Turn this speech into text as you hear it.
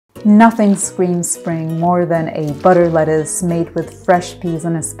Nothing screams spring more than a butter lettuce made with fresh peas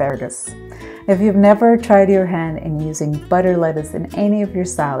and asparagus. If you've never tried your hand in using butter lettuce in any of your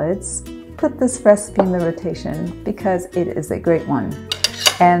salads, put this recipe in the rotation because it is a great one.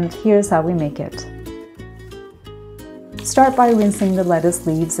 And here's how we make it. Start by rinsing the lettuce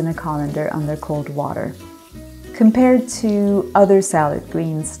leaves in a colander under cold water. Compared to other salad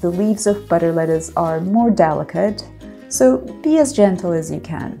greens, the leaves of butter lettuce are more delicate, so be as gentle as you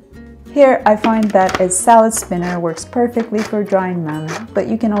can. Here, I find that a salad spinner works perfectly for drying them, but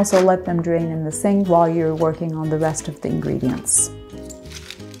you can also let them drain in the sink while you're working on the rest of the ingredients.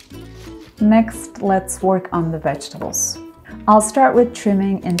 Next, let's work on the vegetables. I'll start with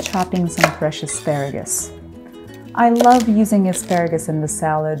trimming and chopping some fresh asparagus. I love using asparagus in the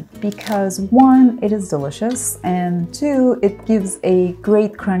salad because 1, it is delicious, and 2, it gives a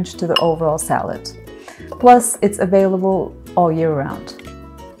great crunch to the overall salad. Plus, it's available all year round.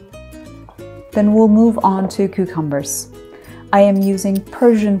 Then we'll move on to cucumbers. I am using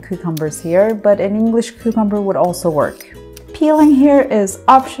Persian cucumbers here, but an English cucumber would also work. Peeling here is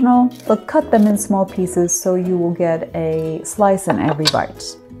optional, but cut them in small pieces so you will get a slice in every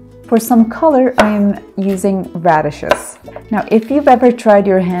bite. For some color, I'm using radishes. Now, if you've ever tried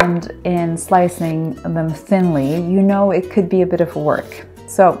your hand in slicing them thinly, you know it could be a bit of work.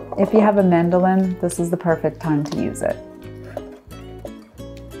 So if you have a mandolin, this is the perfect time to use it.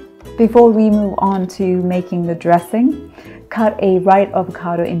 Before we move on to making the dressing, cut a ripe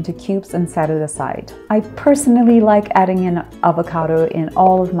avocado into cubes and set it aside. I personally like adding an avocado in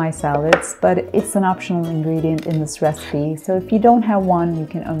all of my salads, but it's an optional ingredient in this recipe, so if you don't have one, you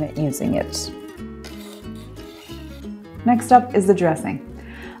can omit using it. Next up is the dressing.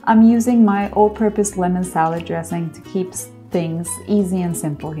 I'm using my all-purpose lemon salad dressing to keep things easy and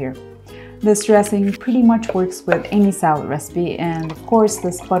simple here. This dressing pretty much works with any salad recipe, and of course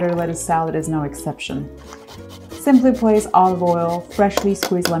this butter lettuce salad is no exception. Simply place olive oil, freshly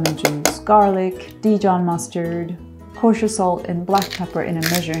squeezed lemon juice, garlic, Dijon mustard, kosher salt and black pepper in a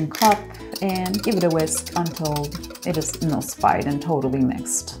measuring cup, and give it a whisk until it is emulsified and totally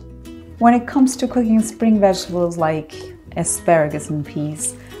mixed. When it comes to cooking spring vegetables like asparagus and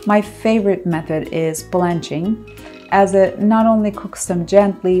peas, my favorite method is blanching, as it not only cooks them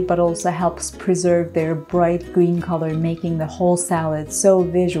gently but also helps preserve their bright green color, making the whole salad so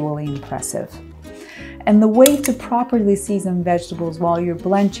visually impressive. And the way to properly season vegetables while you're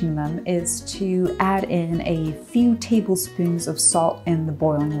blanching them is to add in a few tablespoons of salt in the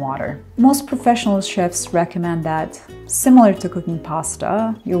boiling water. Most professional chefs recommend that, similar to cooking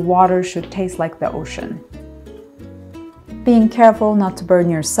pasta, your water should taste like the ocean. Being careful not to burn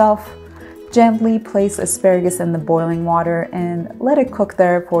yourself, gently place asparagus in the boiling water and let it cook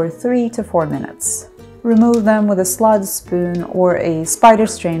there for 3 to 4 minutes. Remove them with a slotted spoon or a spider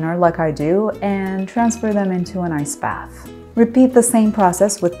strainer like I do and transfer them into an ice bath. Repeat the same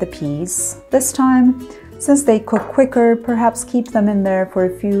process with the peas. This time, since they cook quicker, perhaps keep them in there for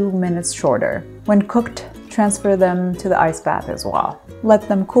a few minutes shorter. When cooked, transfer them to the ice bath as well. Let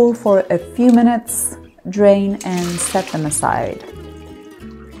them cool for a few minutes, drain and set them aside.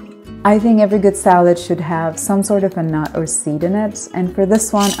 I think every good salad should have some sort of a nut or seed in it, and for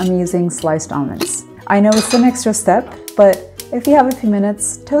this one I'm using sliced almonds. I know it's an extra step, but if you have a few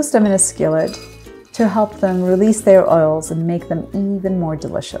minutes, toast them in a skillet to help them release their oils and make them even more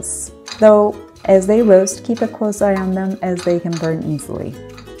delicious. Though, as they roast, keep a close eye on them as they can burn easily.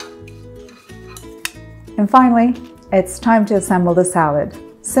 And finally, it's time to assemble the salad.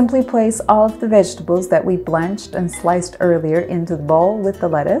 Simply place all of the vegetables that we blanched and sliced earlier into the bowl with the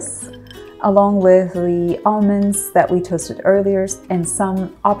lettuce, along with the almonds that we toasted earlier and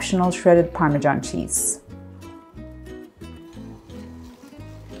some optional shredded Parmesan cheese.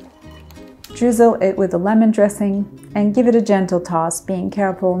 Drizzle it with the lemon dressing and give it a gentle toss, being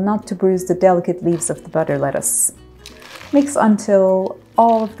careful not to bruise the delicate leaves of the butter lettuce. Mix until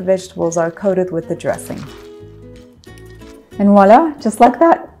all of the vegetables are coated with the dressing. And voila, just like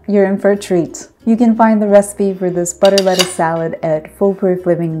that, you're in for a treat. You can find the recipe for this butter lettuce salad at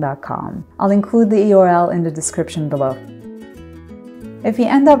foolproofliving.com. I'll include the URL in the description below. If you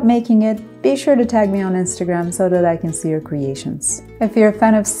end up making it, be sure to tag me on Instagram so that I can see your creations. If you're a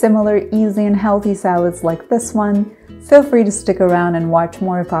fan of similar, easy and healthy salads like this one, feel free to stick around and watch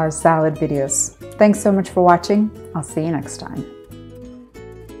more of our salad videos. Thanks so much for watching. I'll see you next time.